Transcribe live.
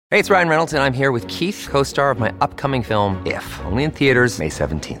Hey, it's Ryan Reynolds, and I'm here with Keith, co-star of my upcoming film, If, only in theaters May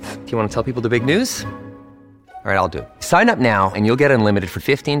 17th. Do you want to tell people the big news? All right, I'll do it. Sign up now and you'll get unlimited for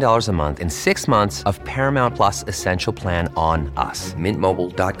 $15 a month and 6 months of Paramount Plus Essential Plan on us.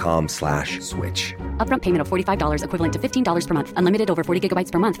 MintMobile.com/switch. Upfront payment of $45 equivalent to $15 per month. Unlimited over 40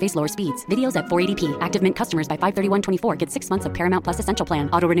 gigabytes per month. Face lower speeds. Videos at 480p. Active Mint customers by 531.24 get 6 months of Paramount Plus Essential Plan.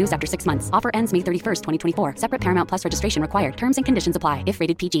 Auto renews after 6 months. Offer ends May 31st, 2024. Separate Paramount Plus registration required. Terms and conditions apply if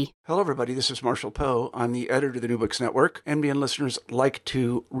rated PG. Hello, everybody. This is Marshall Poe. I'm the editor of the New Books Network. NBN listeners like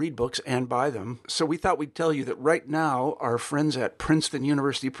to read books and buy them. So we thought we'd tell you that right now, our friends at Princeton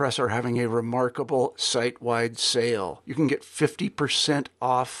University Press are having a remarkable site-wide sale. You can get 50%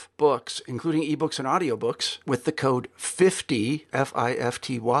 off books, including ebooks and audiobooks, with the code 50,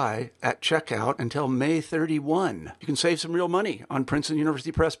 F-I-F-T-Y, at checkout until May 31. You can save some real money on Princeton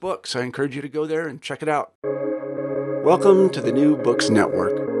University Press books. I encourage you to go there and check it out. Welcome to the New Books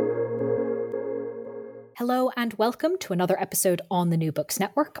Network. Hello and welcome to another episode on the New Books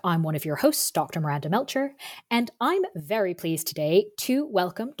Network. I'm one of your hosts, Dr. Miranda Melcher, and I'm very pleased today to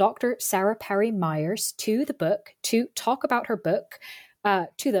welcome Dr. Sarah Parry Myers to the book to talk about her book,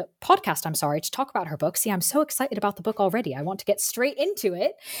 to the podcast, to talk about her book. See, I'm so excited about the book already. I want to get straight into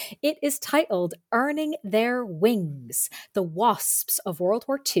it. It is titled Earning Their Wings, The WASPs of World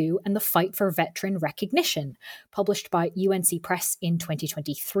War II and the Fight for Veteran Recognition, published by UNC Press in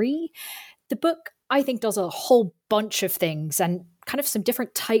 2023. The book, I think, does a whole bunch of things and kind of some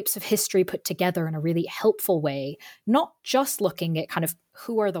different types of history put together in a really helpful way, not just looking at kind of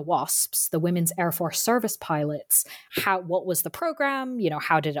who are the WASPs, the Women's Air Force Service Pilots, what was the program,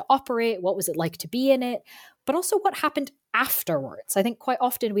 how did it operate, what was it like to be in it, but also what happened afterwards. I think quite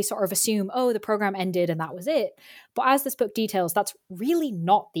often we sort of assume, the program ended and that was it. But as this book details, that's really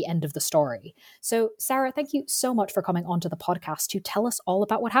not the end of the story. So Sarah, thank you so much for coming onto the podcast to tell us all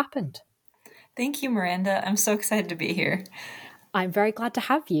about what happened. Thank you, Miranda. I'm so excited to be here. I'm very glad to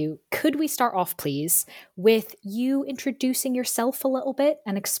have you. Could we start off, please, with you introducing yourself a little bit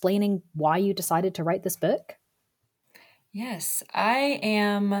and explaining why you decided to write this book? Yes, I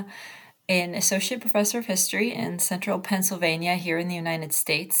am an associate professor of history in central Pennsylvania here in the United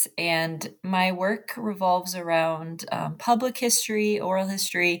States, and my work revolves around public history, oral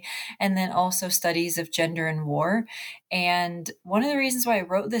history, and then also studies of gender and war. And one of the reasons why I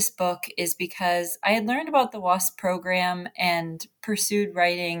wrote this book is because I had learned about the WASP program and pursued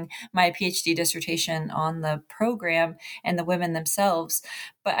writing my PhD dissertation on the program and the women themselves.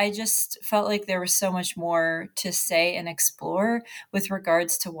 But I just felt like there was so much more to say and explore with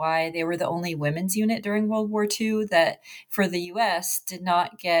regards to why they were the only women's unit during World War II that for the US did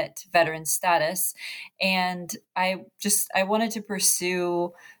not get veteran status. And I wanted to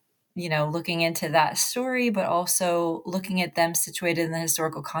pursue looking into that story, but also looking at them situated in the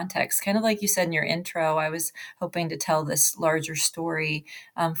historical context. Kind of like you said in your intro, I was hoping to tell this larger story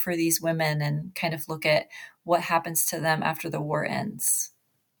for these women and kind of look at what happens to them after the war ends.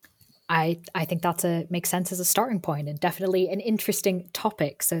 I think makes sense as a starting point and definitely an interesting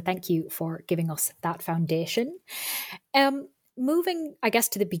topic. So thank you for giving us that foundation. Moving, I guess,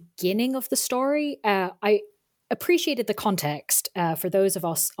 to the beginning of the story, I appreciated the context for those of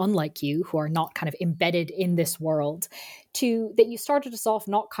us, unlike you, who are not kind of embedded in this world, that you started us off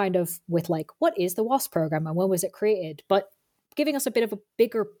not kind of with like, what is the WASP program and when was it created, but giving us a bit of a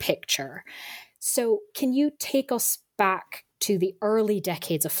bigger picture. So can you take us back to the early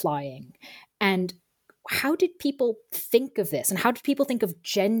decades of flying and how did people think of this and how did people think of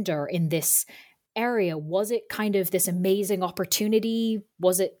gender in this area? Was it kind of this amazing opportunity?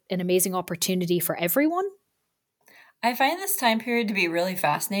 Was it an amazing opportunity for everyone? I find this time period to be really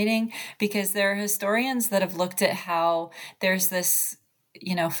fascinating because there are historians that have looked at how there's this,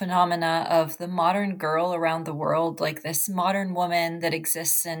 phenomena of the modern girl around the world, like this modern woman that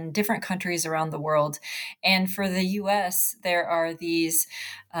exists in different countries around the world. And for the US, there are these,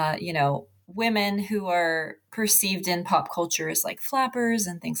 women who are perceived in pop culture as like flappers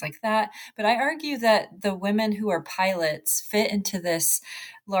and things like that. But I argue that the women who are pilots fit into this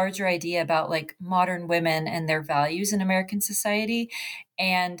larger idea about like modern women and their values in American society,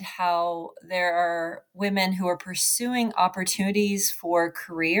 and how there are women who are pursuing opportunities for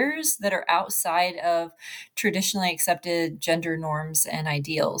careers that are outside of traditionally accepted gender norms and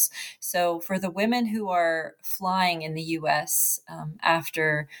ideals. So for the women who are flying in the US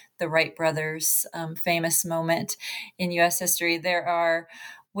after the Wright brothers' famous moment in US history, there are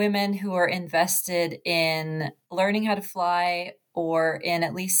women who are invested in learning how to fly or in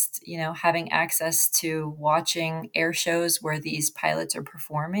at least, having access to watching air shows where these pilots are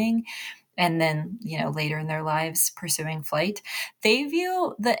performing. and then, later in their lives pursuing flight, they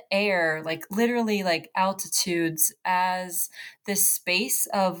view the air, like literally like altitudes, as this space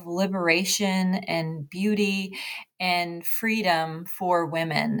of liberation and beauty and freedom for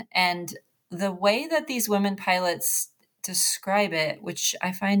women. And the way that these women pilots describe it, which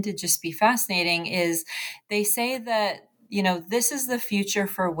I find to just be fascinating, is they say that, this is the future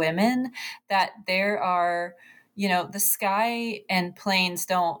for women, that there are, the sky and planes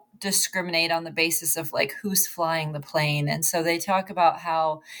don't discriminate on the basis of like who's flying the plane. And so they talk about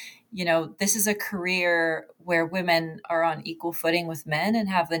how, this is a career where women are on equal footing with men and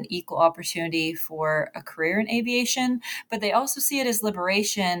have an equal opportunity for a career in aviation. But they also see it as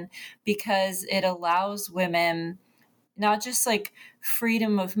liberation because it allows women not just like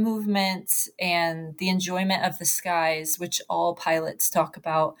freedom of movement and the enjoyment of the skies, which all pilots talk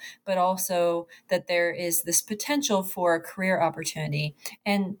about, but also that there is this potential for a career opportunity.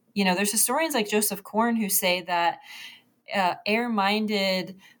 And, there's historians like Joseph Korn who say that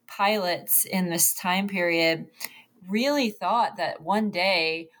air-minded pilots in this time period really thought that one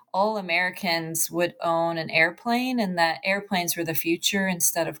day all Americans would own an airplane and that airplanes were the future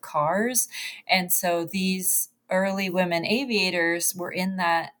instead of cars. And so these early women aviators were in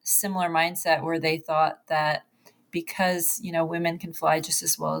that similar mindset where they thought that because, women can fly just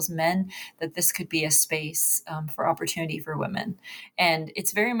as well as men, that this could be a space for opportunity for women. And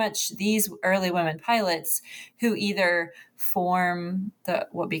it's very much these early women pilots who either form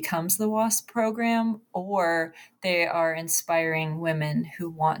what becomes the WASP program, or they are inspiring women who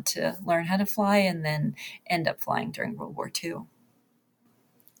want to learn how to fly and then end up flying during World War II.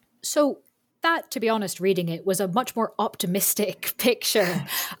 So that, to be honest, reading it was a much more optimistic picture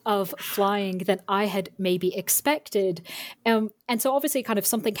of flying than I had maybe expected. And so obviously kind of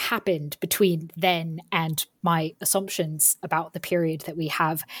something happened between then and my assumptions about the period that we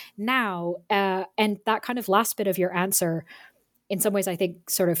have now. And that kind of last bit of your answer, in some ways, I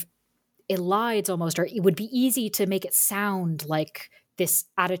think sort of elides almost, or it would be easy to make it sound like this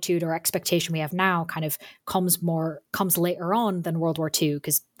attitude or expectation we have now kind of comes later on than World War II,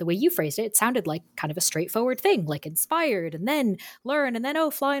 because the way you phrased it, it sounded like kind of a straightforward thing, like inspired and then learn and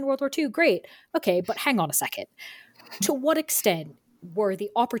then, fly in World War II, great. Okay, but hang on a second. To what extent were the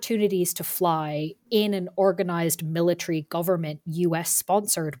opportunities to fly in an organized military government,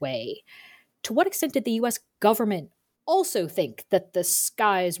 US-sponsored way, to what extent did the US government also think that the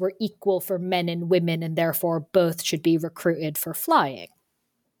skies were equal for men and women and therefore both should be recruited for flying?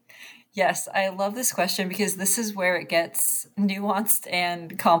 Yes, I love this question because this is where it gets nuanced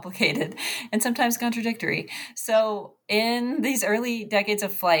and complicated and sometimes contradictory. So in these early decades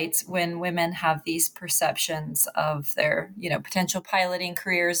of flight, when women have these perceptions of their, potential piloting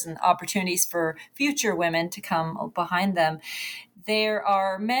careers and opportunities for future women to come behind them, there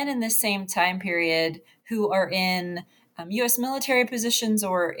are men in the same time period who are in U.S. military positions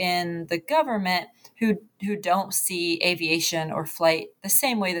or in the government who don't see aviation or flight the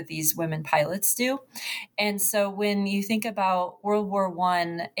same way that these women pilots do. And so when you think about World War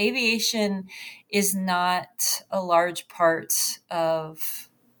I, aviation is not a large part of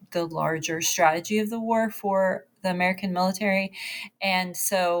the larger strategy of the war for the American military. And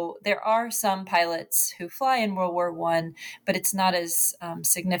so there are some pilots who fly in World War I, but it's not as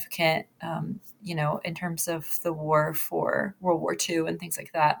significant, in terms of the war for World War II and things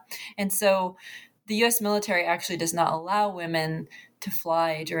like that. And so the U.S. military actually does not allow women to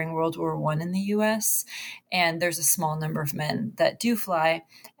fly during World War I in the U.S., and there's a small number of men that do fly.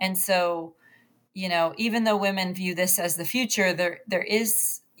 And so, even though women view this as the future, there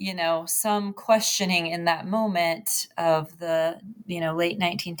is some questioning in that moment of the, late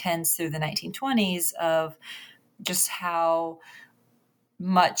 1910s through the 1920s of just how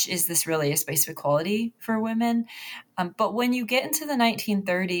much is this really a space of equality for women. But when you get into the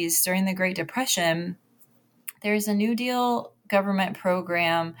 1930s during the Great Depression, there's a New Deal government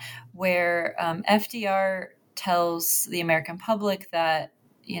program where FDR tells the American public that,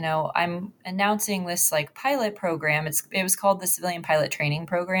 I'm announcing this like pilot program. It was called the Civilian Pilot Training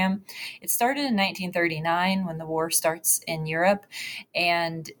Program. It started in 1939 when the war starts in Europe.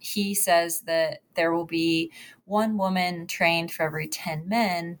 And he says that there will be one woman trained for every 10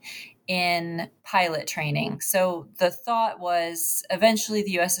 men in pilot training. So the thought was eventually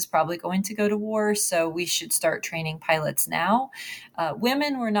the U.S. is probably going to go to war, so we should start training pilots now.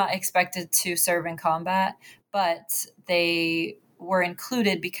 Women were not expected to serve in combat, but they were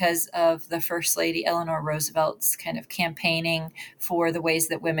included because of the First Lady Eleanor Roosevelt's kind of campaigning for the ways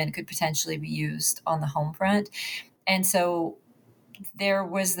that women could potentially be used on the home front. And so there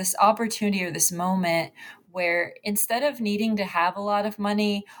was this opportunity or this moment where instead of needing to have a lot of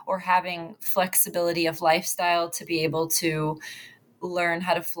money or having flexibility of lifestyle to be able to learn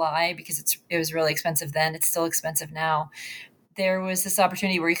how to fly, because it was really expensive then, it's still expensive now, there was this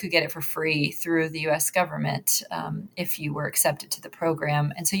opportunity where you could get it for free through the US government if you were accepted to the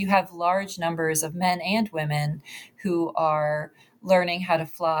program. And so you have large numbers of men and women who are learning how to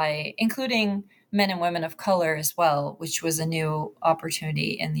fly, including men and women of color as well, which was a new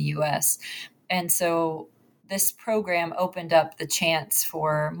opportunity in the US. And so this program opened up the chance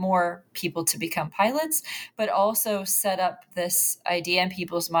for more people to become pilots, but also set up this idea in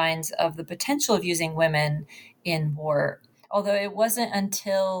people's minds of the potential of using women in war. Although it wasn't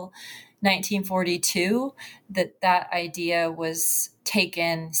until 1942 that idea was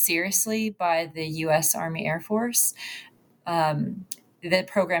taken seriously by the U.S. Army Air Force. The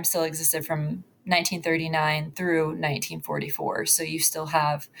program still existed from 1939 through 1944. So you still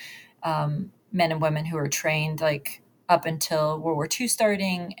have men and women who are trained like up until World War II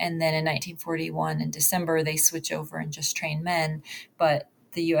starting. And then in 1941 in December, they switch over and just train men. But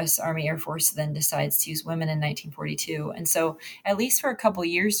the U.S. Army Air Force then decides to use women in 1942. And so at least for a couple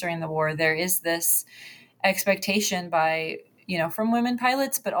years during the war, there is this expectation by, from women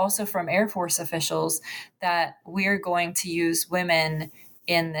pilots, but also from Air Force officials that we're going to use women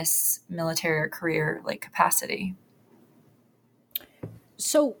in this military or career like capacity.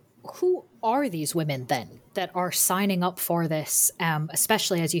 So who are these women then that are signing up for this,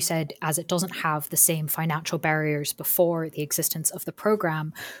 especially, as you said, as it doesn't have the same financial barriers before the existence of the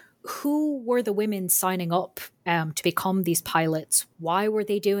program? Who were the women signing up to become these pilots? Why were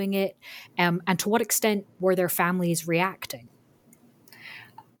they doing it? And to what extent were their families reacting?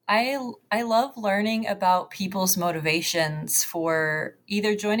 I love learning about people's motivations for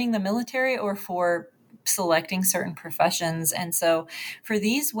either joining the military or for selecting certain professions. And so for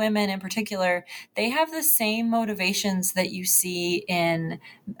these women in particular, they have the same motivations that you see in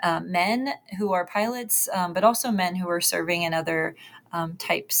men who are pilots, but also men who are serving in other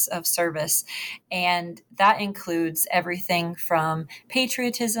types of service. And that includes everything from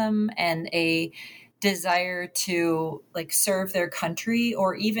patriotism and a desire to like serve their country,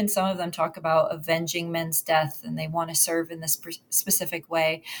 or even some of them talk about avenging men's death and they want to serve in this specific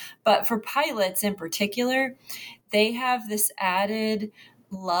way. But for pilots in particular, they have this added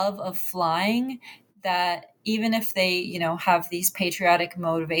love of flying that even if they, have these patriotic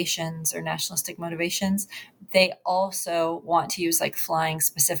motivations or nationalistic motivations, they also want to use like flying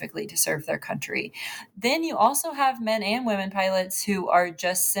specifically to serve their country. Then you also have men and women pilots who are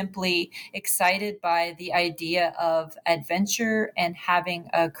just simply excited by the idea of adventure and having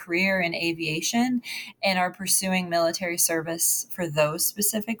a career in aviation and are pursuing military service for those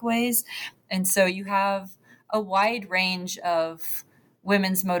specific ways. And so you have a wide range of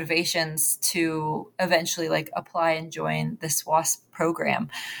women's motivations to eventually like apply and join this WASP program.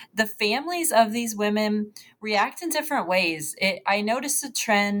 The families of these women react in different ways. I noticed a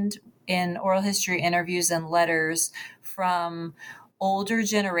trend in oral history interviews and letters from older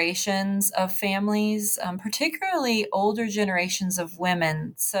generations of families, particularly older generations of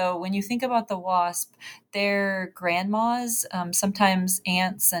women. So when you think about the WASP, their grandmas, sometimes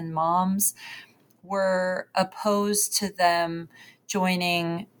aunts and moms, were opposed to them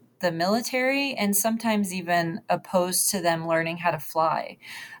joining the military and sometimes even opposed to them learning how to fly.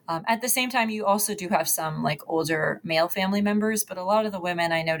 At the same time, you also do have some like older male family members, but a lot of the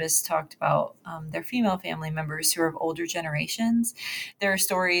women I noticed talked about their female family members who are of older generations. There are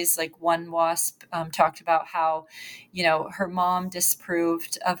stories like one WASP talked about how, her mom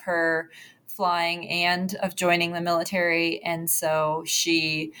disapproved of her flying and of joining the military. And so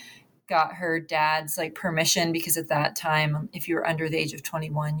she got her dad's like permission, because at that time, if you were under the age of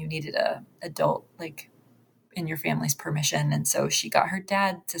 21, you needed a adult like in your family's permission. And so she got her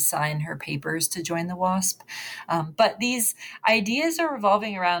dad to sign her papers to join the WASP. But these ideas are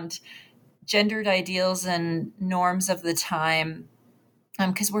revolving around gendered ideals and norms of the time.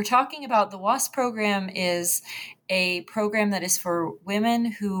 Because we're talking about the WASP program is a program that is for women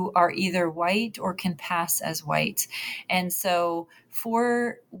who are either white or can pass as white. And so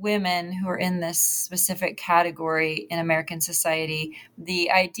for women who are in this specific category in American society,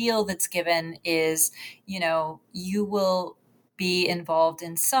 the ideal that's given is, you will be involved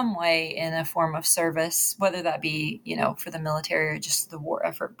in some way in a form of service, whether that be, for the military or just the war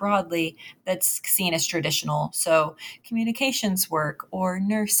effort broadly, that's seen as traditional. So communications work or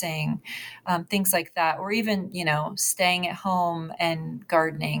nursing, things like that, or even, staying at home and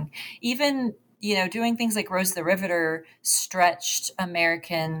gardening, even, doing things like Rose the Riveter stretched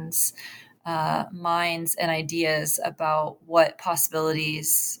Americans' minds and ideas about what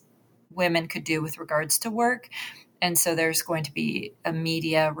possibilities women could do with regards to work. And so there's going to be a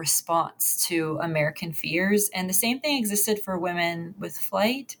media response to American fears. And the same thing existed for women with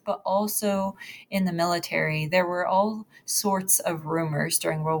flight, but also in the military. There were all sorts of rumors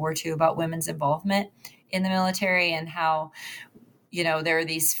during World War II about women's involvement in the military and how, there are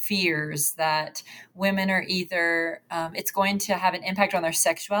these fears that women are either, it's going to have an impact on their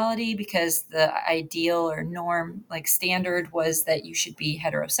sexuality because the ideal or norm, like standard, was that you should be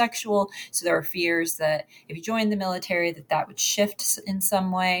heterosexual. So there are fears that if you join the military, that would shift in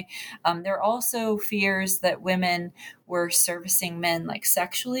some way. There are also fears that women were servicing men like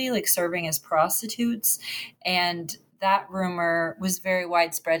sexually, like serving as prostitutes. And that rumor was very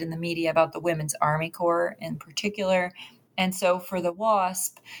widespread in the media about the Women's Army Corps in particular. And so for the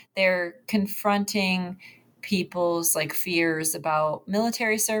WASP, they're confronting people's like fears about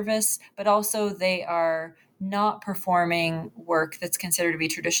military service, but also they are not performing work that's considered to be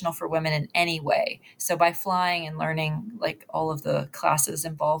traditional for women in any way. So by flying and learning like all of the classes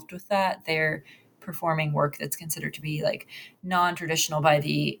involved with that, they're performing work that's considered to be like non-traditional by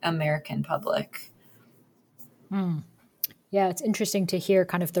the American public. Yeah, it's interesting to hear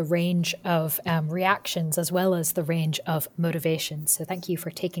kind of the range of reactions as well as the range of motivations. So thank you for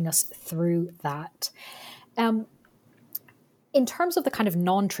taking us through that. In terms of the kind of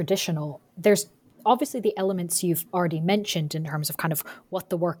non-traditional, there's obviously the elements you've already mentioned in terms of kind of what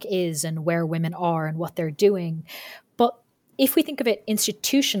the work is and where women are and what they're doing. But if we think of it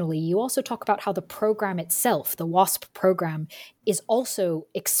institutionally, you also talk about how the program itself, the WASP program, is also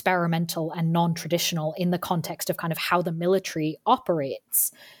experimental and non-traditional in the context of kind of how the military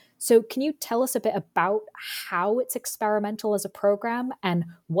operates. So can you tell us a bit about how it's experimental as a program and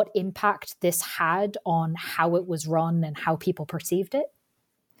what impact this had on how it was run and how people perceived it?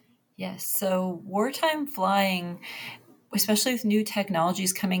 Yes. So wartime flying, especially with new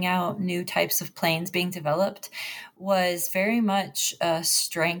technologies coming out, new types of planes being developed, was very much a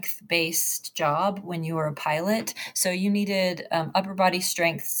strength-based job when you were a pilot. So you needed upper body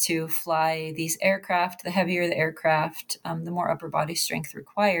strength to fly these aircraft. The heavier the aircraft, the more upper body strength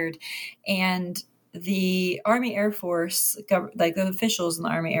required. And the Army Air Force, like the officials in the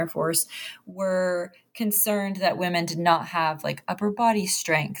Army Air Force, were concerned that women did not have like upper body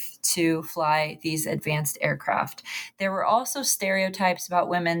strength to fly these advanced aircraft. There were also stereotypes about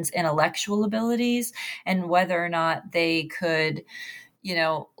women's intellectual abilities and whether or not they could,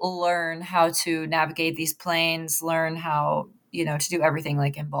 learn how to navigate these planes, learn how, to do everything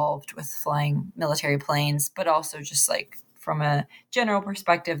like involved with flying military planes, but also just like from a general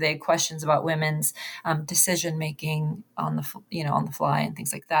perspective, they had questions about women's decision making on the fly and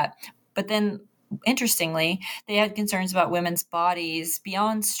things like that. But then, interestingly, they had concerns about women's bodies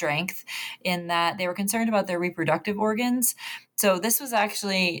beyond strength, in that they were concerned about their reproductive organs. So this is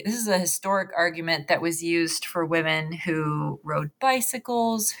a historic argument that was used for women who rode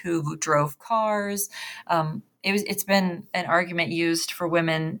bicycles, who drove cars. It's been an argument used for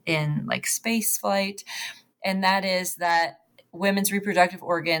women in like space flight. And that is that women's reproductive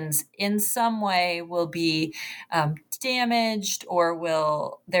organs in some way will be damaged,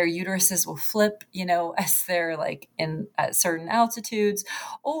 or their uteruses will flip, as they're like at certain altitudes,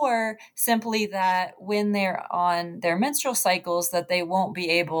 or simply that when they're on their menstrual cycles, that they won't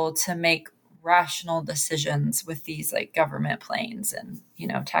be able to make rational decisions with these like government planes and,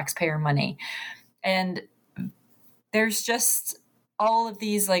 taxpayer money. And there's just all of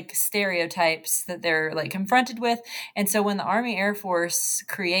these like stereotypes that they're like confronted with. And so when the Army Air Force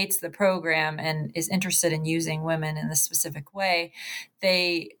creates the program and is interested in using women in this specific way,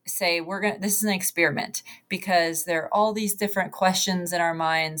 they say, this is an experiment, because there are all these different questions in our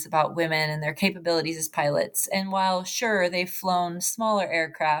minds about women and their capabilities as pilots. And while sure, they've flown smaller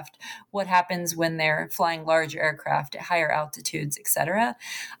aircraft, what happens when they're flying larger aircraft at higher altitudes, etc.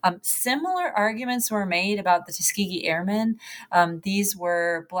 Similar arguments were made about the Tuskegee Airmen. These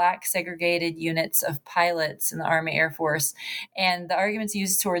were Black segregated units of pilots in the Army Air Force. And the arguments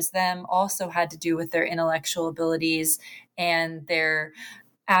used towards them also had to do with their intellectual abilities and their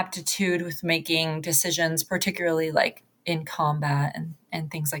aptitude with making decisions, particularly like in combat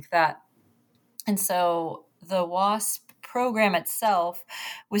and things like that. And so the WASP program itself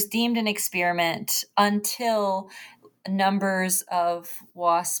was deemed an experiment until numbers of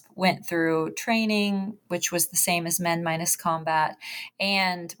WASP went through training, which was the same as men minus combat,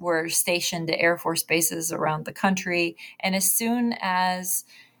 and were stationed at Air Force bases around the country. And as soon as,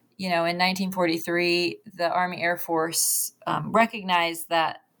 in 1943, the Army Air Force recognized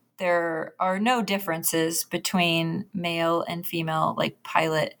that there are no differences between male and female, like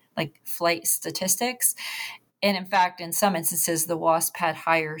pilot, like flight statistics. And in fact, in some instances, the WASP had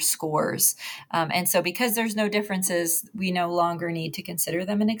higher scores. And so because there's no differences, we no longer need to consider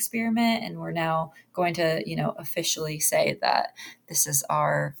them an experiment. And we're now going to, officially say that this is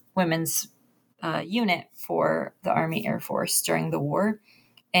our women's unit for the Army Air Force during the war.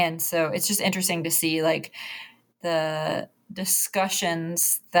 And so it's just interesting to see like the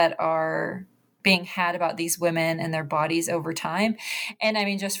discussions that are being had about these women and their bodies over time. And I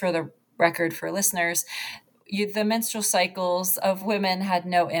mean, just for the record for listeners, the menstrual cycles of women had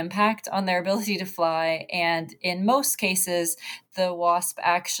no impact on their ability to fly. And in most cases, the WASP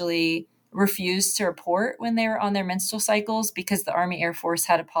actually refused to report when they were on their menstrual cycles because the Army Air Force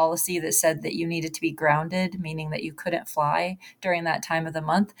had a policy that said that you needed to be grounded, meaning that you couldn't fly during that time of the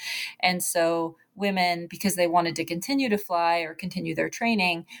month. And so women, because they wanted to continue to fly or continue their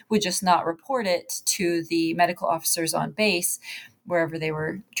training, would just not report it to the medical officers on base, wherever they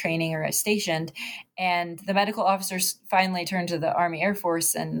were training or stationed. And the medical officers finally turned to the Army Air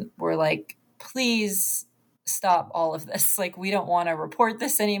Force and were like, please stop all of this. Like, we don't want to report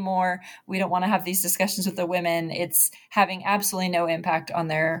this anymore. We don't want to have these discussions with the women. It's having absolutely no impact on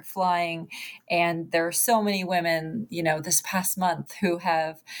their flying. And there are so many women, this past month who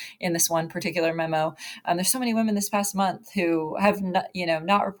have, in this one particular memo, there's so many women this past month who have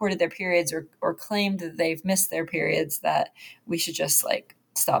not reported their periods or claimed that they've missed their periods, that we should just like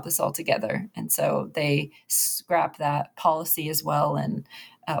stop this altogether. And so they scrap that policy as well. And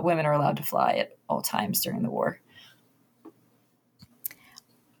women are allowed to fly at all times during the war.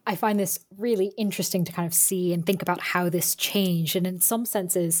 I find this really interesting to kind of see and think about how this changed. And in some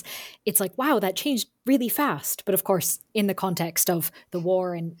senses, it's like, wow, that changed really fast. But of course, in the context of the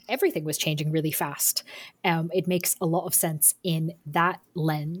war and everything was changing really fast, it makes a lot of sense in that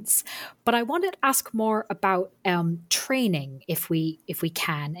lens. But I wanted to ask more about training, if we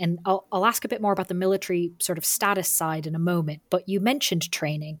can. And I'll ask a bit more about the military sort of status side in a moment. But you mentioned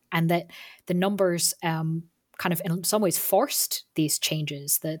training and that the numbers kind of in some ways forced these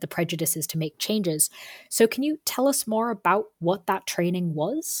changes, the prejudices to make changes. So can you tell us more about what that training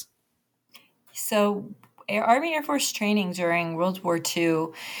was? So Army Air Force training during World War II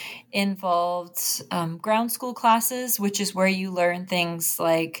involved ground school classes, which is where you learn things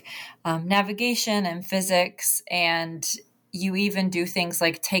like navigation and physics, and you even do things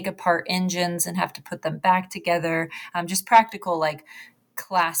like take apart engines and have to put them back together, just practical like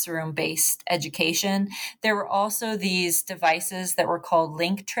classroom-based education. There were also these devices that were called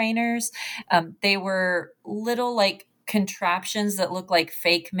link trainers. They were little like contraptions that look like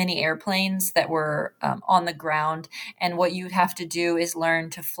fake mini airplanes that were on the ground. And what you'd have to do is learn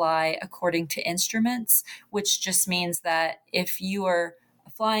to fly according to instruments, which just means that if you are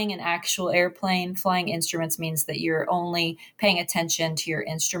flying an actual airplane, flying instruments means that you're only paying attention to your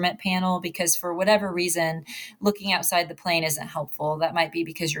instrument panel, because for whatever reason, looking outside the plane isn't helpful. That might be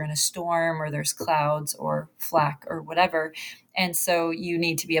because you're in a storm or there's clouds or flak or whatever. And so you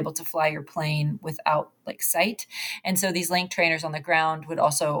need to be able to fly your plane without like sight. And so these link trainers on the ground would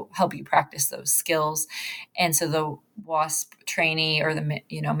also help you practice those skills. And so the WASP trainee or the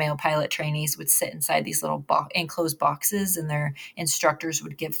male pilot trainees would sit inside these little enclosed boxes, and their instructors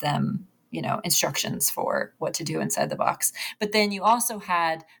would give them instructions for what to do inside the box. But then you also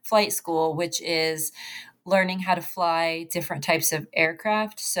had flight school, which is learning how to fly different types of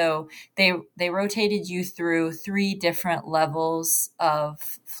aircraft. So they rotated you through 3 different levels of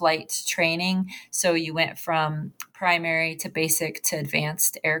flight training. So you went from primary to basic to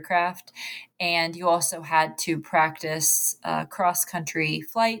advanced aircraft. And you also had to practice cross-country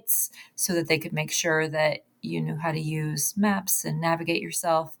flights so that they could make sure that you knew how to use maps and navigate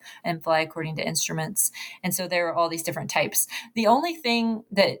yourself and fly according to instruments. And so there were all these different types. The only thing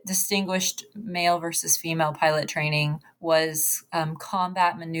that distinguished male versus female pilot training was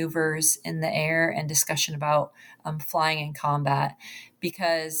combat maneuvers in the air and discussion about flying in combat,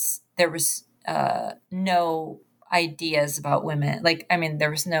 because there was no ideas about women. There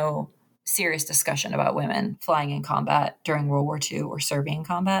was no serious discussion about women flying in combat during World War II or serving in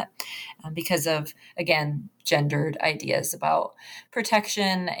combat because of, again, gendered ideas about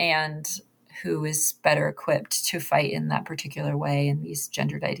protection and who is better equipped to fight in that particular way, and these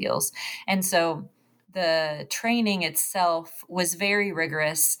gendered ideals. And so the training itself was very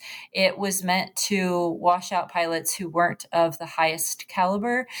rigorous. It was meant to wash out pilots who weren't of the highest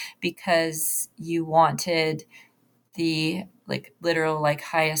caliber, because you wanted the literal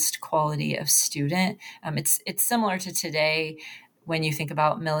highest quality of student. It's similar to today when you think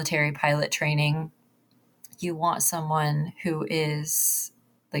about military pilot training. You want someone who is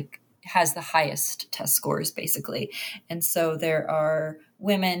has the highest test scores, basically. And so there are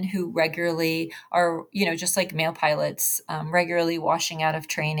women who regularly are, just like male pilots, regularly washing out of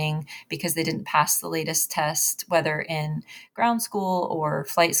training because they didn't pass the latest test, whether in ground school or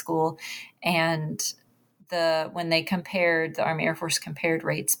flight school. And when the Army Air Force compared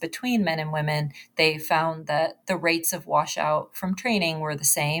rates between men and women, they found that the rates of washout from training were the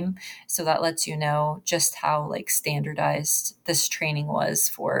same. So that lets you know just how standardized this training was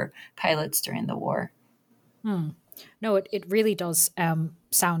for pilots during the war. No, it really does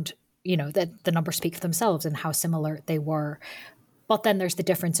sound, that the numbers speak for themselves and how similar they were. But then there's the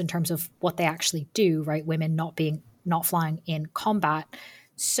difference in terms of what they actually do, right? Women not flying in combat.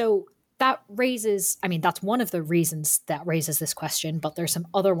 So that raises, that's one of the reasons that raises this question, but there's some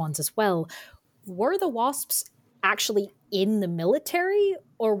other ones as well. Were the WASPs actually in the military,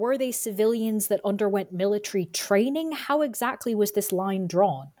 or were they civilians that underwent military training? How exactly was this line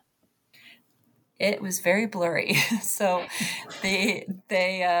drawn? It was very blurry. So they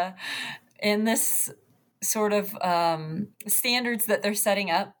in this sort of standards that they're setting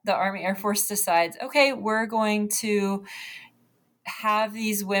up, the Army Air Force decides, okay, we're going to have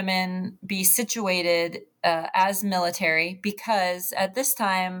these women be situated as military, because at this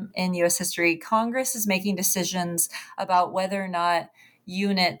time in U.S. history, Congress is making decisions about whether or not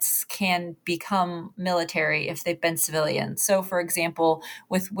units can become military if they've been civilian. So, for example,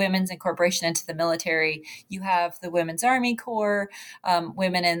 with women's incorporation into the military, you have the Women's Army Corps,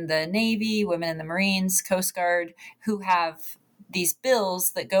 women in the Navy, women in the Marines, Coast Guard, who have these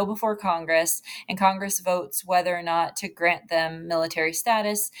bills that go before Congress, and Congress votes whether or not to grant them military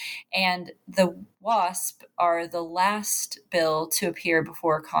status. And the WASP are the last bill to appear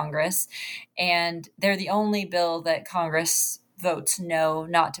before Congress, and they're the only bill that Congress votes no,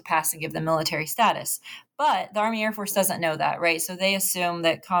 not to pass and give them military status. But the Army Air Force doesn't know that, right? So they assume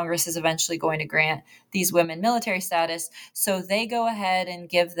that Congress is eventually going to grant these women military status. So they go ahead and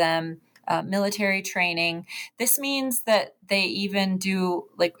give them military training. This means that they even do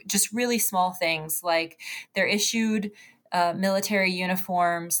just really small things, like they're issued military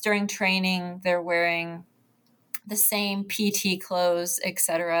uniforms. During training, they're wearing the same PT clothes,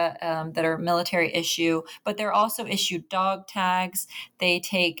 etc., that are military issue, but they're also issued dog tags. They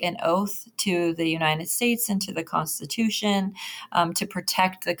take an oath to the United States and to the Constitution to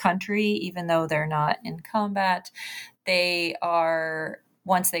protect the country, even though they're not in combat. They are,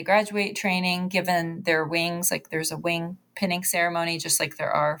 once they graduate training, given their wings, there's a wing pinning ceremony, just like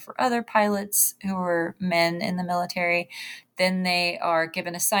there are for other pilots who are men in the military. Then they are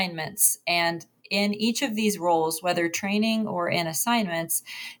given assignments. And in each of these roles, whether training or in assignments,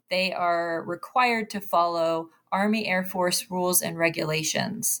 they are required to follow Army Air Force rules and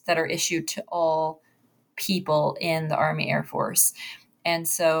regulations that are issued to all people in the Army Air Force. And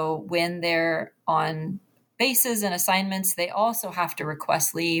so when they're on bases and assignments, they also have to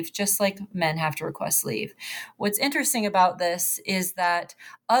request leave, just like men have to request leave. What's interesting about this is that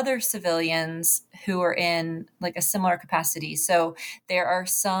other civilians who are in a similar capacity, so there are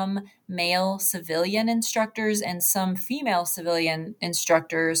some male civilian instructors and some female civilian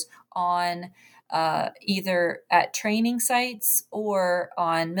instructors on either at training sites or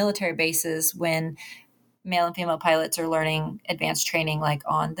on military bases when male and female pilots are learning advanced training, like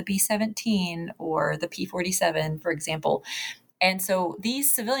on the B-17 or the P-47, for example. And so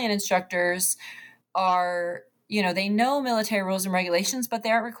these civilian instructors are, they know military rules and regulations, but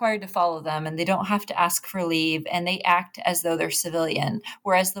they aren't required to follow them, and they don't have to ask for leave, and they act as though they're civilian.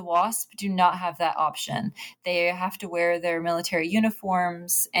 Whereas the WASP do not have that option. They have to wear their military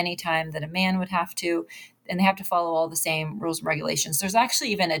uniforms anytime that a man would have to, and they have to follow all the same rules and regulations. There's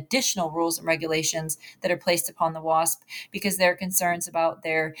actually even additional rules and regulations that are placed upon the WASP because there are concerns about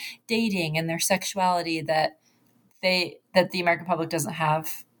their dating and their sexuality that the American public doesn't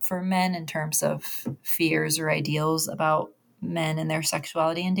have for men, in terms of fears or ideals about men and their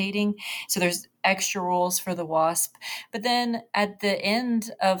sexuality and dating. So there's extra rules for the WASP. But then at the end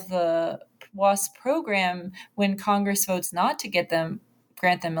of the WASP program, when Congress votes not to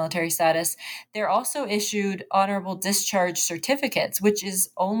grant them military status, they're also issued honorable discharge certificates, which is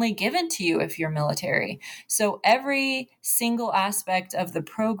only given to you if you're military. So every single aspect of the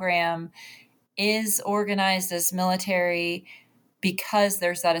program is organized as military because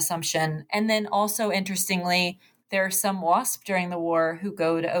there's that assumption. And then also, interestingly, there are some WASP during the war who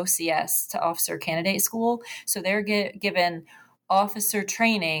go to OCS, to Officer Candidate School. So they're given officer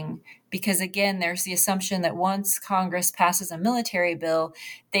training because, again, there's the assumption that once Congress passes a military bill,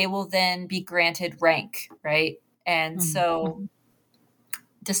 they will then be granted rank, right? And so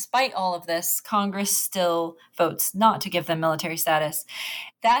despite all of this, Congress still votes not to give them military status.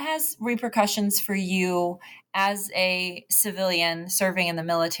 That has repercussions for you as a civilian serving in the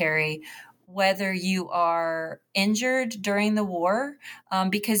military, whether you are injured during the war,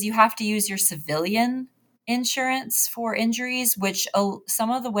 because you have to use your civilian insurance for injuries, which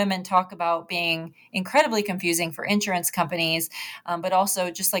some of the women talk about being incredibly confusing for insurance companies. But also,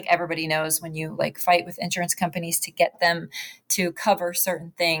 just like everybody knows, when you like fight with insurance companies to get them to cover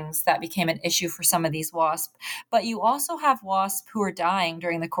certain things, that became an issue for some of these WASP. But you also have WASP who are dying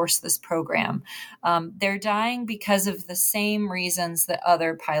during the course of this program. They're dying because of the same reasons that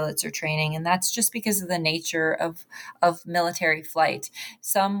other pilots are training, and that's just because of the nature of military flight.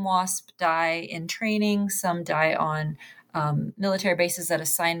 Some WASP die in training, some die on military bases at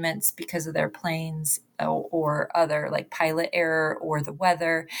assignments because of their planes or other like pilot error or the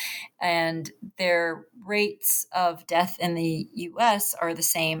weather. And their rates of death in the US are the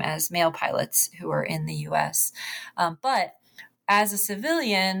same as male pilots who are in the US. But as a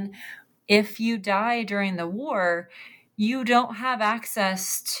civilian, if you die during the war, you don't have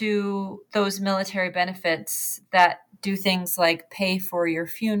access to those military benefits that do things like pay for your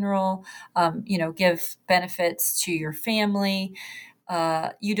funeral, give benefits to your family.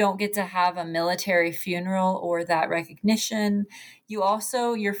 You don't get to have a military funeral or that recognition.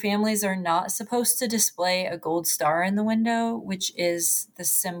 Your families are not supposed to display a gold star in the window, which is the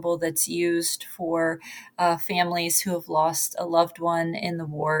symbol that's used for families who have lost a loved one in the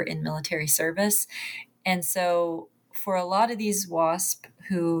war in military service. And so for a lot of these WASP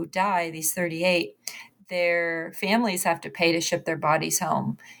who die, these 38, their families have to pay to ship their bodies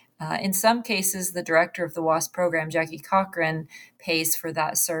home. In some cases, the director of the WASP program, Jackie Cochran, pays for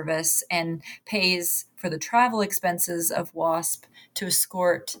that service and pays for the travel expenses of WASP to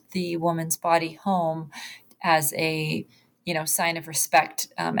escort the woman's body home as a sign of respect,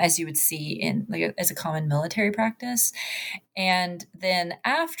 as you would see as a common military practice. And then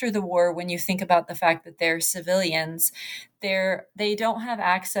after the war, when you think about the fact that they're civilians, they don't have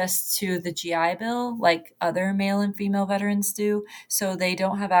access to the GI Bill like other male and female veterans do. So they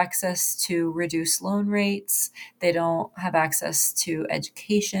don't have access to reduced loan rates. They don't have access to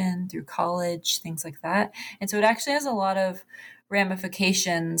education through college, things like that. And so it actually has a lot of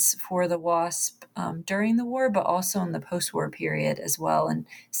ramifications for the WASP during the war, but also in the post-war period as well, and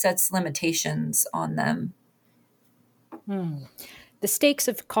sets limitations on them. The stakes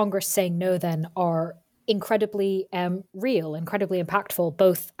of Congress saying no then are incredibly real, incredibly impactful,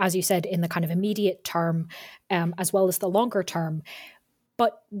 both, as you said, in the kind of immediate term as well as the longer term.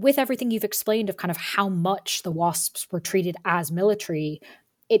 But with everything you've explained of kind of how much the WASPs were treated as military,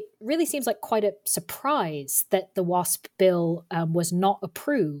 it really seems like quite a surprise that the WASP bill was not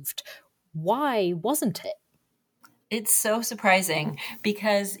approved. Why wasn't it? It's so surprising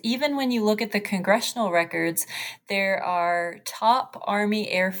because even when you look at the congressional records, there are top Army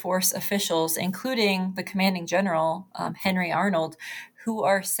Air Force officials, including the commanding general, Henry Arnold, who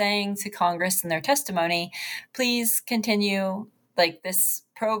are saying to Congress in their testimony, please continue this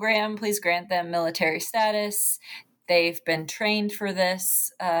program, please grant them military status. They've been trained for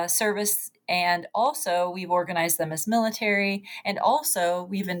this service, and also we've organized them as military, and also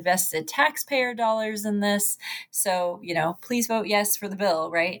we've invested taxpayer dollars in this. So, please vote yes for the bill,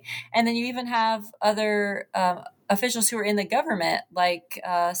 right? And then you even have other officials who are in the government, like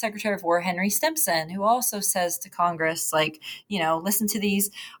Secretary of War Henry Stimson, who also says to Congress, listen to these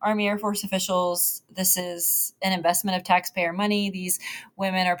Army Air Force officials. This is an investment of taxpayer money. These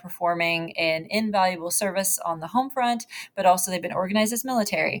women are performing an invaluable service on the home front, but also they've been organized as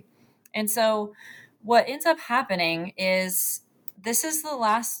military. And so what ends up happening is this is the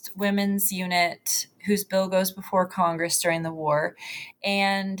last women's unit whose bill goes before Congress during the war.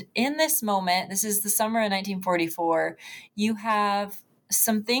 And in this moment, this is the summer of 1944, you have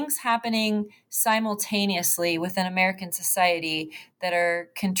some things happening simultaneously within American society that are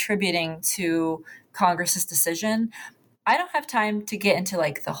contributing to Congress's decision. I don't have time to get into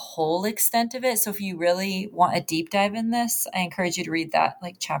the whole extent of it. So if you really want a deep dive in this, I encourage you to read that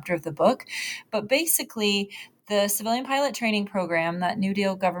chapter of the book. But basically, the civilian pilot training program, that New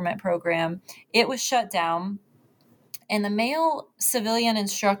Deal government program, it was shut down. And the male civilian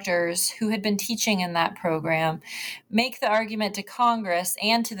instructors who had been teaching in that program make the argument to Congress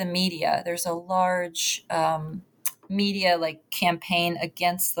and to the media. There's a large media campaign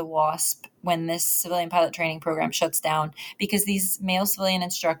against the WASP when this civilian pilot training program shuts down, because these male civilian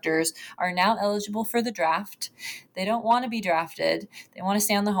instructors are now eligible for the draft. They don't want to be drafted. They want to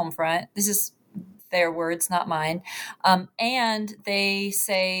stay on the home front. This is their words, not mine. And they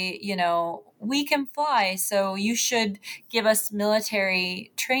say, we can fly, so you should give us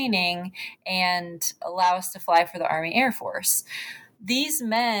military training and allow us to fly for the Army Air Force. These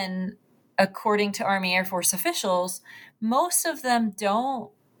men, according to Army Air Force officials, most of them don't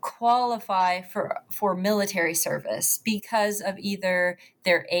qualify for military service because of either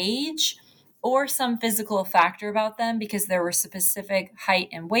their age or some physical factor about them, because there were specific height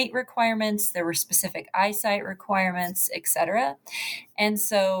and weight requirements, there were specific eyesight requirements, etc. And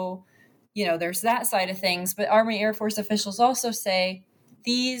so, there's that side of things. But Army Air Force officials also say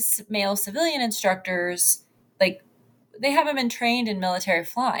these male civilian instructors, they haven't been trained in military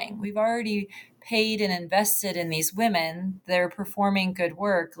flying. We've already paid and invested in these women. They're performing good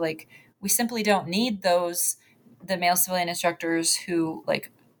work. We simply don't need the male civilian instructors who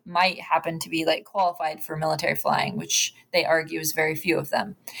might happen to be qualified for military flying, which they argue is very few of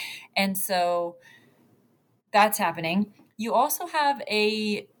them. And so that's happening. You also have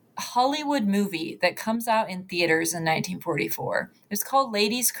a Hollywood movie that comes out in theaters in 1944. It's called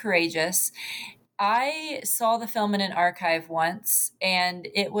Ladies Courageous. I saw the film in an archive once, and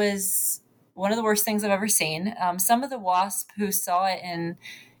it was one of the worst things I've ever seen. Some of the WASP who saw it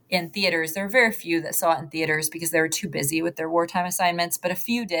in theaters, there were very few that saw it in theaters because they were too busy with their wartime assignments, but a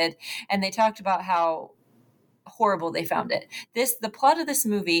few did, and they talked about how horrible they found it. The plot of this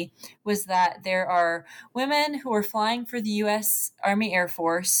movie was that there are women who are flying for the U.S. Army Air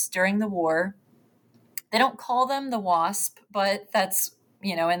Force during the war. They don't call them the WASP, but that's,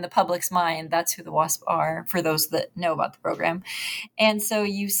 in the public's mind, that's who the WASP are, for those that know about the program. And so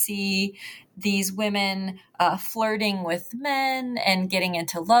you see these women flirting with men and getting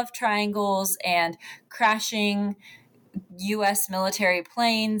into love triangles and crashing U.S. military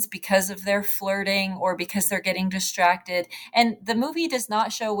planes because of their flirting or because they're getting distracted. And the movie does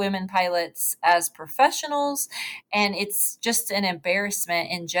not show women pilots as professionals. And it's just an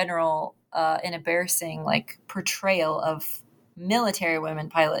embarrassment in general, an embarrassing portrayal of military women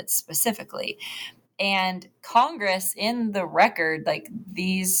pilots specifically. And Congress, in the record,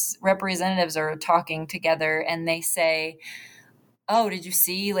 these representatives are talking together and they say, oh, did you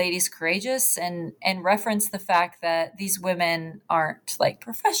see Ladies Courageous? And reference the fact that these women aren't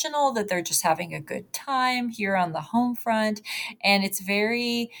professional, that they're just having a good time here on the home front. And it's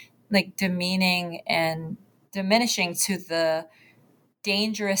very demeaning and diminishing to the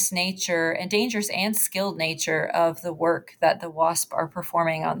dangerous and skilled nature of the work that the WASP are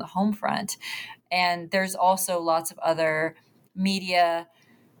performing on the home front. And there's also lots of other media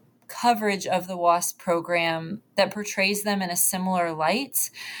coverage of the WASP program that portrays them in a similar light.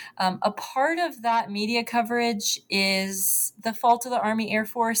 A part of that media coverage is the fault of the Army Air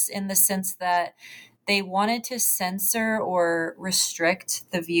Force, in the sense that they wanted to censor or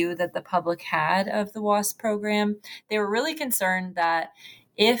restrict the view that the public had of the WASP program. They were really concerned that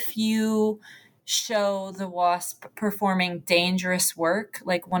if you show the WASP performing dangerous work,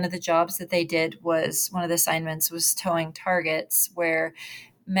 one of the jobs that they did was, one of the assignments was towing targets, where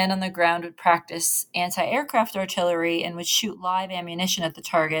men on the ground would practice anti-aircraft artillery and would shoot live ammunition at the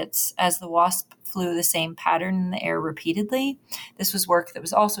targets as the WASP flew the same pattern in the air repeatedly. This was work that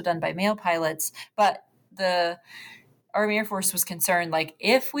was also done by male pilots, but the Army Air Force was concerned,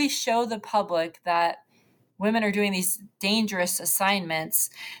 if we show the public that women are doing these dangerous assignments,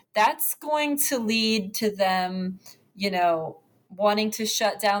 that's going to lead to them, wanting to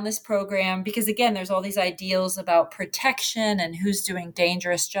shut down this program, because again, there's all these ideals about protection and who's doing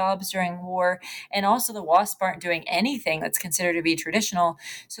dangerous jobs during war. And also the WASP aren't doing anything that's considered to be traditional.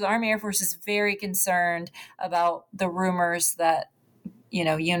 So the Army Air Force is very concerned about the rumors that,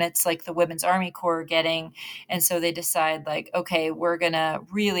 units like the Women's Army Corps are getting. And so they decide okay, we're going to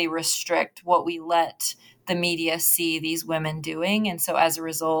really restrict what we let the media see these women doing. And so as a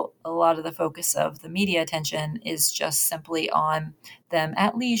result, a lot of the focus of the media attention is just simply on them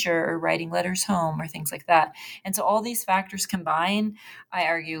at leisure or writing letters home or things like that. And so all these factors combined, I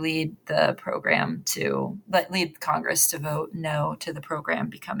argue, lead Congress to vote no to the program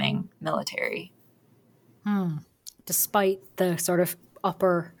becoming military. Despite the sort of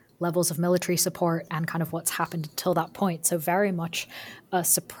upper levels of military support and kind of what's happened until that point. So very much a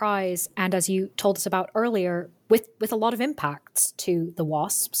surprise. And as you told us about earlier, with a lot of impacts to the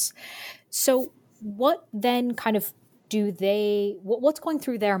WASPs. So what then kind of what's going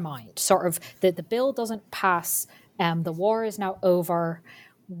through their mind? Sort of the bill doesn't pass, the war is now over.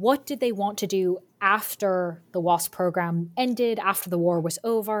 What did they want to do after the WASP program ended, after the war was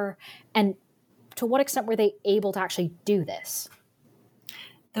over? And to what extent were they able to actually do this?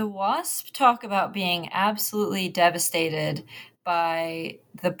 The WASP talk about being absolutely devastated by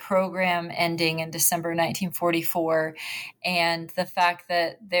the program ending in December 1944 and the fact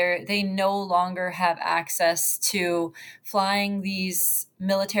that they no longer have access to flying these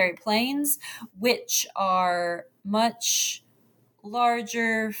military planes, which are much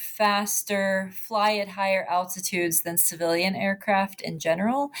larger, faster, fly at higher altitudes than civilian aircraft in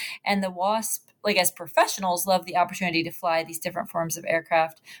general. And the WASP, like as professionals, love the opportunity to fly these different forms of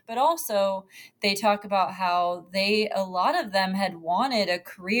aircraft. But also they talk about how a lot of them had wanted a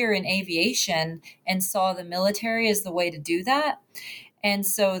career in aviation and saw the military as the way to do that. And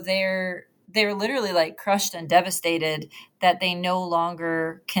so they're literally like crushed and devastated that they no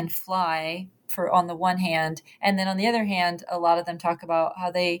longer can fly on the one hand. And then on the other hand, a lot of them talk about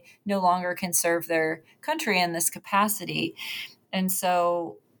how they no longer can serve their country in this capacity. And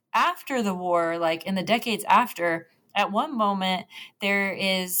so after the war, like in the decades after, at one moment, there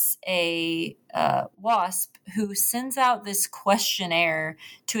is a WASP who sends out this questionnaire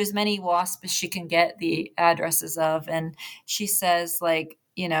to as many WASP as she can get the addresses of. And she says, like,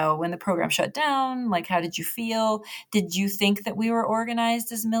 when the program shut down, like, how did you feel? Did you think that we were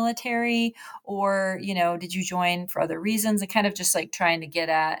organized as military? Or, did you join for other reasons? And kind of just like trying to get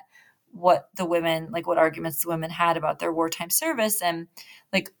at what arguments the women had about their wartime service. And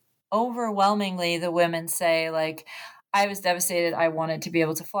like overwhelmingly, the women say, like, I was devastated. I wanted to be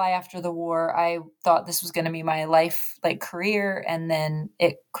able to fly after the war. I thought this was going to be my life, like career. And then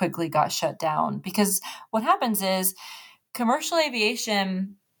it quickly got shut down because what happens is commercial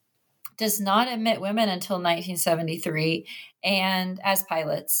aviation does not admit women until 1973 and as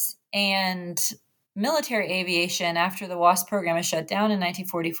pilots, and military aviation after the WASP program is shut down in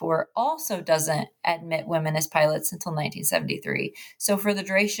 1944 also doesn't admit women as pilots until 1973. So for the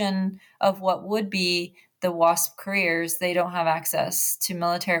duration of what would be the WASP careers, they don't have access to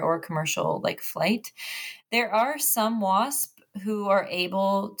military or commercial like flight. There are some WASP who are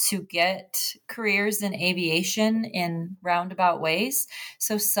able to get careers in aviation in roundabout ways.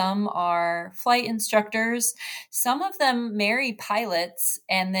 So some are flight instructors. Some of them marry pilots,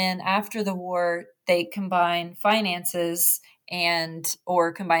 and then after the war, they combine finances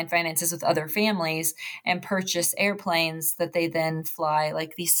or combine finances with other families and purchase airplanes that they then fly,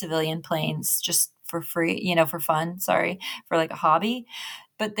 like these civilian planes, just for free, for fun, for like a hobby.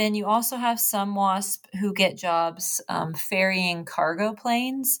 But then you also have some WASP who get jobs ferrying cargo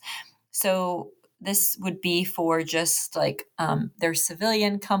planes. So this would be for just like their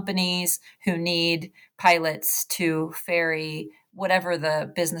civilian companies who need pilots to ferry whatever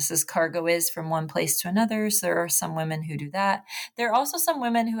the business's cargo is from one place to another. So there are some women who do that. There are also some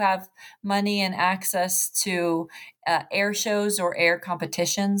women who have money and access to air shows or air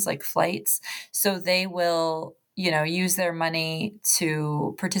competitions like flights. So they will use their money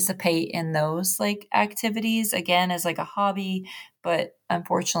to participate in those like activities, again, as like a hobby, but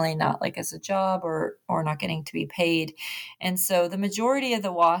unfortunately not like as a job or not getting to be paid. And so the majority of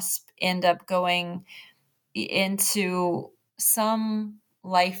the WASP end up going into some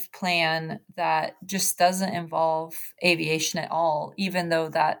life plan that just doesn't involve aviation at all, even though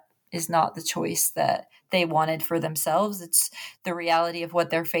that is not the choice that they wanted for themselves. It's the reality of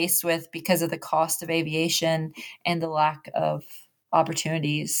what they're faced with because of the cost of aviation and the lack of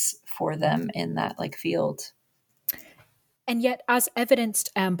opportunities for them in that like field. And yet, as evidenced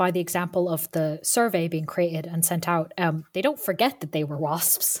by the example of the survey being created and sent out, they don't forget that they were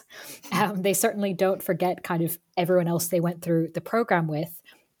WASPs. They certainly don't forget kind of everyone else they went through the program with.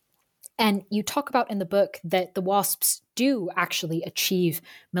 And you talk about in the book that the WASPs do actually achieve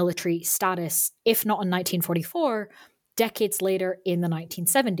military status, if not in 1944, decades later in the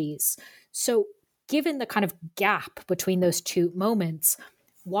 1970s. So given the kind of gap between those two moments,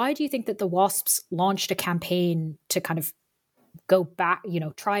 why do you think that the WASPs launched a campaign to kind of go back,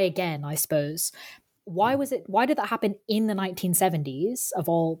 try again, I suppose? Why did that happen in the 1970s of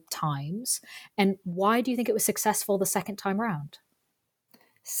all times? And why do you think it was successful the second time around?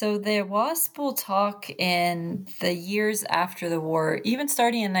 So the WASP will talk in the years after the war, even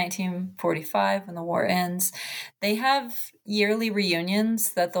starting in 1945 when the war ends. They have yearly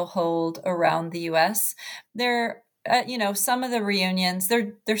reunions that they'll hold around the U.S. They're some of the reunions,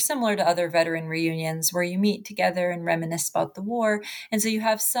 they're similar to other veteran reunions where you meet together and reminisce about the war. And so you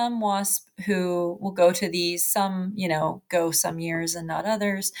have some WASP who will go to these, some, go some years and not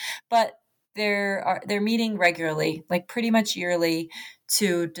others, but they're meeting regularly, like pretty much yearly,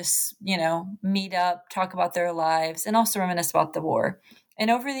 to just, meet up, talk about their lives, and also reminisce about the war. And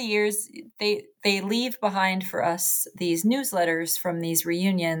over the years, they leave behind for us these newsletters from these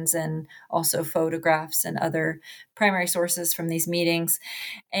reunions and also photographs and other primary sources from these meetings.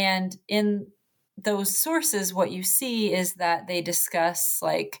 And in those sources, what you see is that they discuss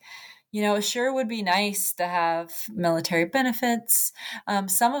like, it sure would be nice to have military benefits.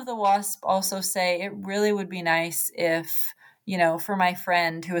 Some of the WASP also say it really would be nice if, for my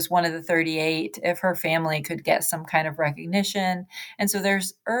friend who was one of the 38, if her family could get some kind of recognition. And so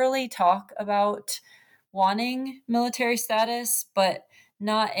there's early talk about wanting military status, but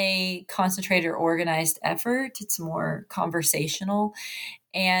not a concentrated or organized effort. It's more conversational.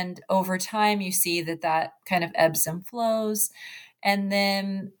 And over time, you see that kind of ebbs and flows. And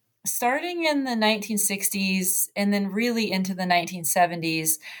then starting in the 1960s and then really into the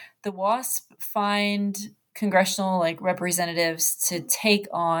 1970s, the WASP find congressional like representatives to take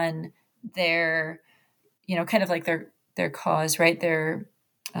on their, kind of like their cause, right? Their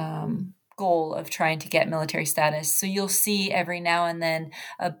goal of trying to get military status. So you'll see every now and then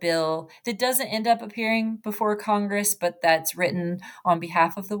a bill that doesn't end up appearing before Congress, but that's written on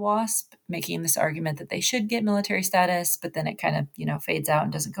behalf of the WASP, making this argument that they should get military status, but then it kind of, fades out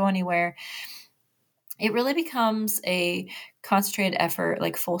and doesn't go anywhere. It really becomes a concentrated effort,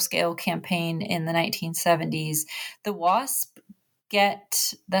 like full-scale campaign in the 1970s. The WASP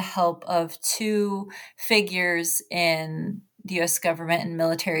get the help of two figures in the U.S. government and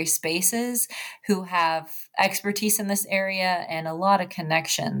military spaces who have expertise in this area and a lot of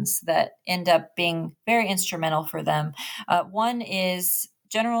connections that end up being very instrumental for them. One is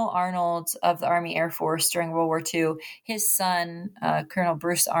General Arnold of the Army Air Force during World War II. His son, Colonel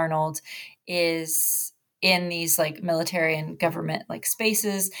Bruce Arnold, is in these like military and government like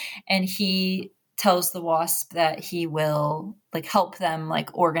spaces, and he tells the WASP that he will like help them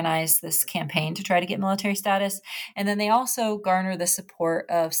like organize this campaign to try to get military status. And then they also garner the support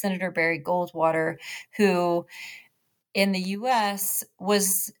of Senator Barry Goldwater, who in the US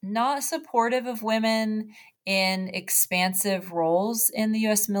was not supportive of women in expansive roles in the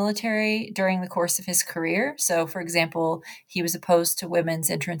US military during the course of his career. So, for example, he was opposed to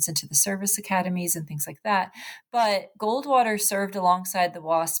women's entrance into the service academies and things like that. But Goldwater served alongside the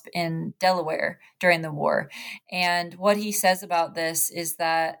WASP in Delaware during the war. And what he says about this is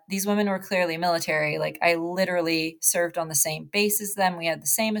that these women were clearly military. Like, I literally served on the same base as them. We had the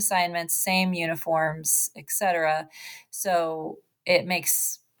same assignments, same uniforms, etc. So it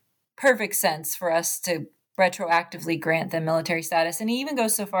makes perfect sense for us to retroactively grant them military status. And he even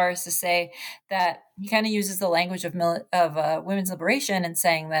goes so far as to say that he kind of uses the language of women's liberation and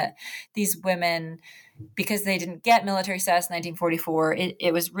saying that these women, because they didn't get military status in 1944,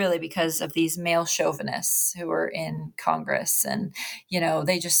 it was really because of these male chauvinists who were in Congress. And,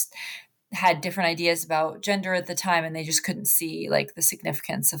 they just had different ideas about gender at the time, and they just couldn't see like the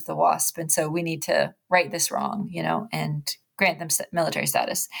significance of the WASP. And so we need to right this wrong, and grant them military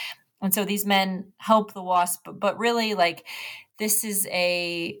status. And so these men help the WASP, but really like this is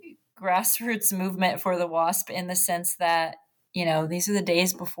a grassroots movement for the WASP in the sense that, these are the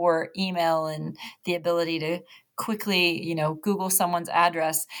days before email and the ability to quickly, Google someone's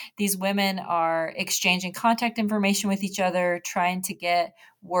address. These women are exchanging contact information with each other, trying to get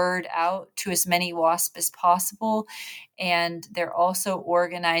word out to as many WASP as possible. And they're also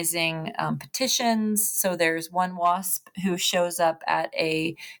organizing petitions. So there's one WASP who shows up at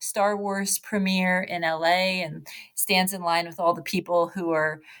a Star Wars premiere in LA and stands in line with all the people who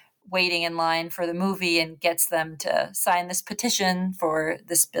are waiting in line for the movie and gets them to sign this petition for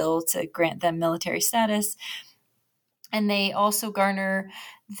this bill to grant them military status. And they also garner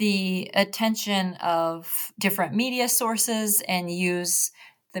the attention of different media sources and use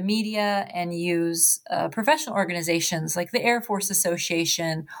the media and use professional organizations like the Air Force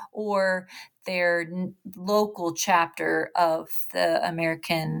Association or their local chapter of the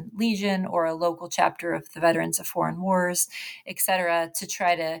American Legion or a local chapter of the Veterans of Foreign Wars, et cetera, to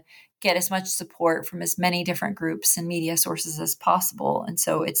try to get as much support from as many different groups and media sources as possible. And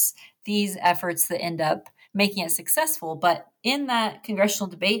so it's these efforts that end up making it successful. But in that congressional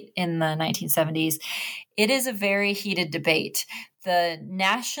debate in the 1970s, it is a very heated debate. The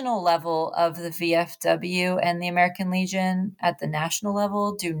national level of the VFW and the American Legion at the national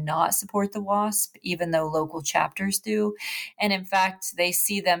level do not support the WASP, even though local chapters do. And in fact, they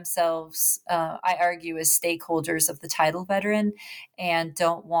see themselves, I argue, as stakeholders of the title veteran and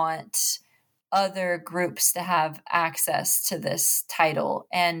don't want other groups to have access to this title.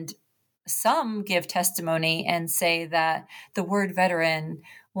 And some give testimony and say that the word veteran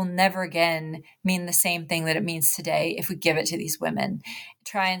will never again mean the same thing that it means today if we give it to these women,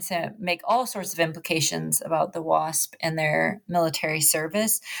 trying to make all sorts of implications about the WASP and their military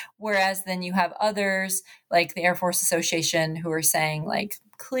service. Whereas then you have others like the Air Force Association who are saying like,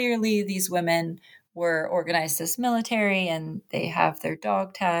 clearly these women were organized as military and they have their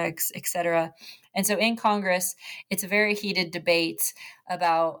dog tags, etc. And so in Congress, it's a very heated debate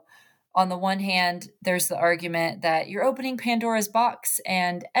about, on the one hand, there's the argument that you're opening Pandora's box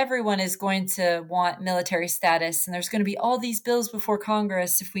and everyone is going to want military status. And there's going to be all these bills before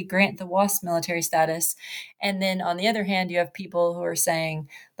Congress if we grant the WASP military status. And then on the other hand, you have people who are saying,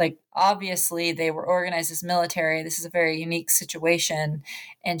 like, obviously they were organized as military. This is a very unique situation.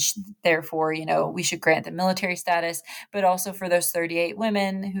 And therefore, we should grant the military status. But also for those 38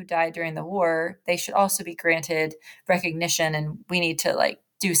 women who died during the war, they should also be granted recognition. And we need to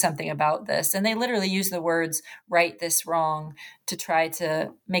do something about this. And they literally use the words right this wrong to try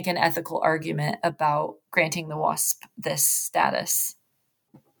to make an ethical argument about granting the WASP this status.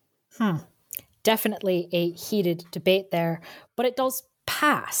 Definitely a heated debate there, but it does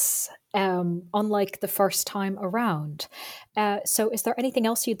pass, unlike the first time around. So is there anything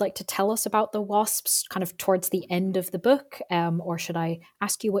else you'd like to tell us about the WASPs kind of towards the end of the book? Or should I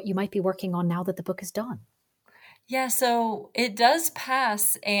ask you what you might be working on now that the book is done? Yeah, so it does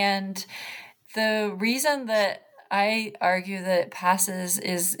pass. And the reason that I argue that it passes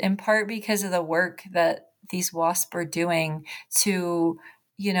is in part because of the work that these WASP are doing to,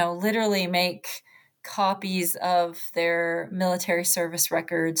 literally make copies of their military service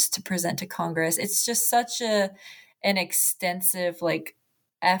records to present to Congress. It's just such an extensive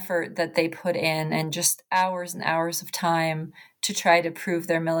effort that they put in, and just hours and hours of time to try to prove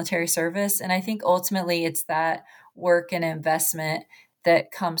their military service. And I think ultimately it's that work and investment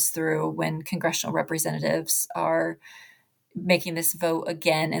that comes through when congressional representatives are making this vote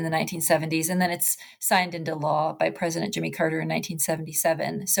again in the 1970s. And then it's signed into law by President Jimmy Carter in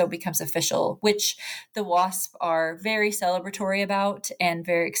 1977. So it becomes official, which the WASP are very celebratory about and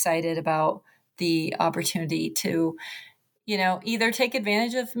very excited about the opportunity to either take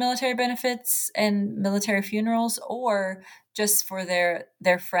advantage of military benefits and military funerals, or just for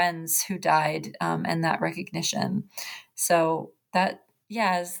their friends who died, and that recognition. So that,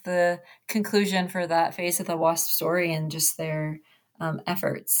 is the conclusion for that phase of the WASP story and just their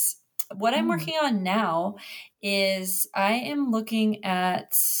efforts. What I'm working on now is I am looking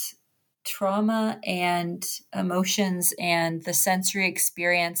at trauma and emotions and the sensory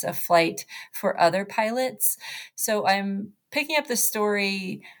experience of flight for other pilots. So I'm picking up the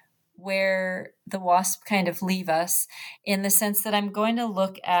story where the WASP kind of leave us, in the sense that I'm going to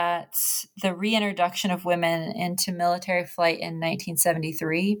look at the reintroduction of women into military flight in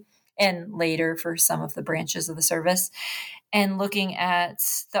 1973 and later for some of the branches of the service, and looking at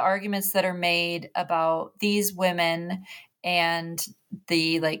the arguments that are made about these women and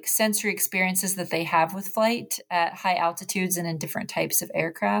the sensory experiences that they have with flight at high altitudes and in different types of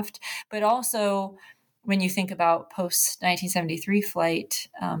aircraft. But also, when you think about post-1973 flight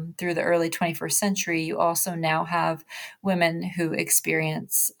through the early 21st century, you also now have women who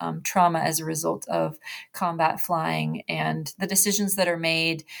experience trauma as a result of combat flying, and the decisions that are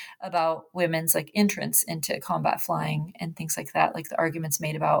made about women's entrance into combat flying and things like that, like the arguments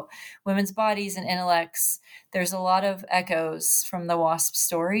made about women's bodies and intellects. There's a lot of echoes from the WASP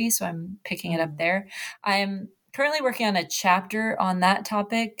story, so I'm picking it up there. I'm currently working on a chapter on that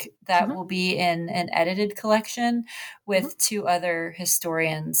topic that will be in an edited collection with two other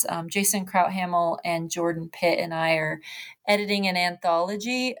historians. Jason Krauthamel and Jordan Pitt and I are editing an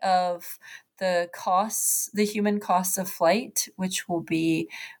anthology of the human costs of flight, which will be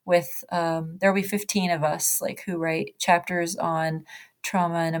with, there'll be 15 of us who write chapters on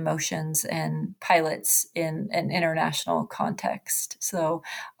trauma and emotions and pilots in an international context. So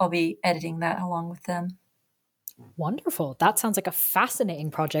I'll be editing that along with them. Wonderful. That sounds like a fascinating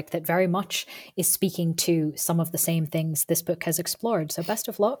project that very much is speaking to some of the same things this book has explored. So best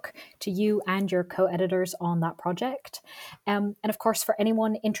of luck to you and your co-editors on that project. And of course, for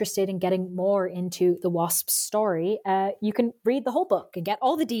anyone interested in getting more into the WASP story, you can read the whole book and get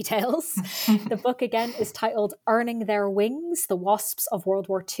all the details. The book, again, is titled Earning Their Wings, The WASPs of World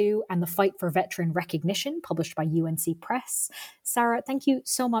War II and the Fight for Veteran Recognition, published by UNC Press. Sarah, thank you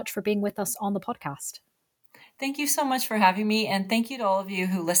so much for being with us on the podcast. Thank you so much for having me, and thank you to all of you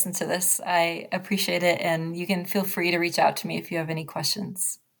who listen to this. I appreciate it, and you can feel free to reach out to me if you have any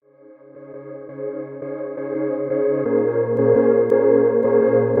questions.